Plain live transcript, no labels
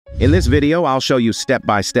In this video, I'll show you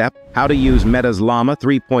step-by-step how to use Meta's Llama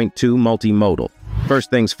 3.2 multimodal.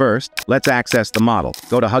 First things first, let's access the model.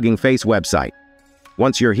 Go to Hugging Face website.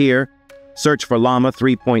 Once you're here, search for Llama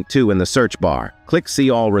 3.2 in the search bar. Click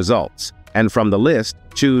See All Results. And from the list,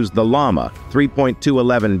 choose the Llama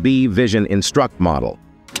 3.211B Vision Instruct model.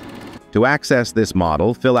 To access this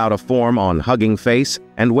model, fill out a form on Hugging Face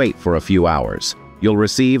and wait for a few hours. You'll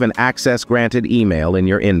receive an access granted email in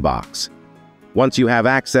your inbox. Once you have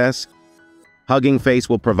access, Hugging Face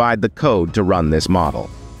will provide the code to run this model.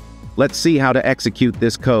 Let's see how to execute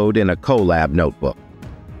this code in a Colab notebook.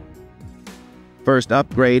 First,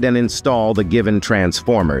 upgrade and install the given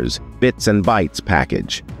transformers, BitsAndBytes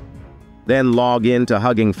package. Then log in to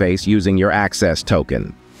Hugging Face using your access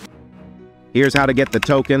token. Here's how to get the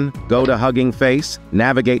token. Go to Hugging Face,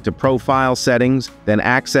 navigate to Profile Settings, then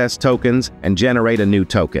Access Tokens, and generate a new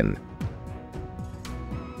token.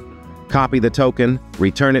 Copy the token,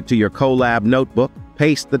 return it to your Colab notebook,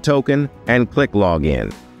 paste the token, and click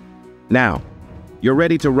Login. Now, you're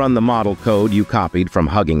ready to run the model code you copied from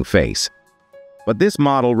Hugging Face. But this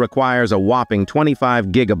model requires a whopping 25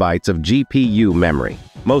 gigabytes of GPU memory.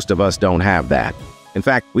 Most of us don't have that. In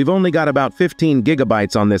fact, we've only got about 15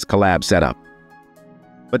 gigabytes on this Colab setup.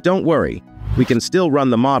 But don't worry, we can still run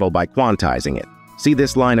the model by quantizing it. See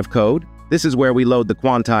this line of code? This is where we load the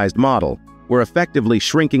quantized model. We're effectively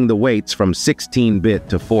shrinking the weights from 16-bit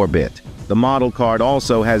to 4-bit. The model card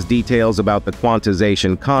also has details about the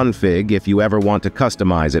quantization config if you ever want to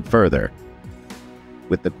customize it further.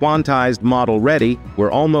 With the quantized model ready,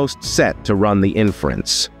 we're almost set to run the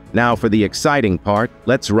inference. Now for the exciting part,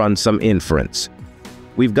 let's run some inference.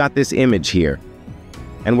 We've got this image here,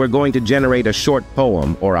 and we're going to generate a short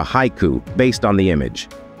poem or a haiku based on the image.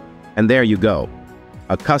 And there you go,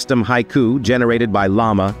 a custom haiku generated by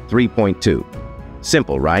Llama 3.2.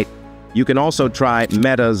 Simple, right? You can also try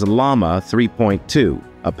Meta's Llama 3.2,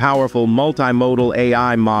 a powerful multimodal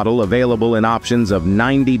AI model available in options of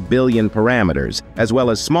 90 billion parameters, as well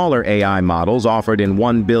as smaller AI models offered in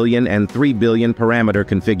 1 billion and 3 billion parameter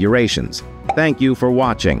configurations. Thank you for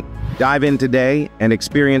watching. Dive in today and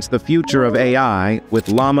experience the future of AI with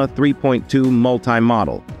Llama 3.2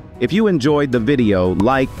 multimodal. If you enjoyed the video,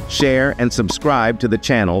 like, share, and subscribe to the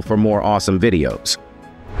channel for more awesome videos.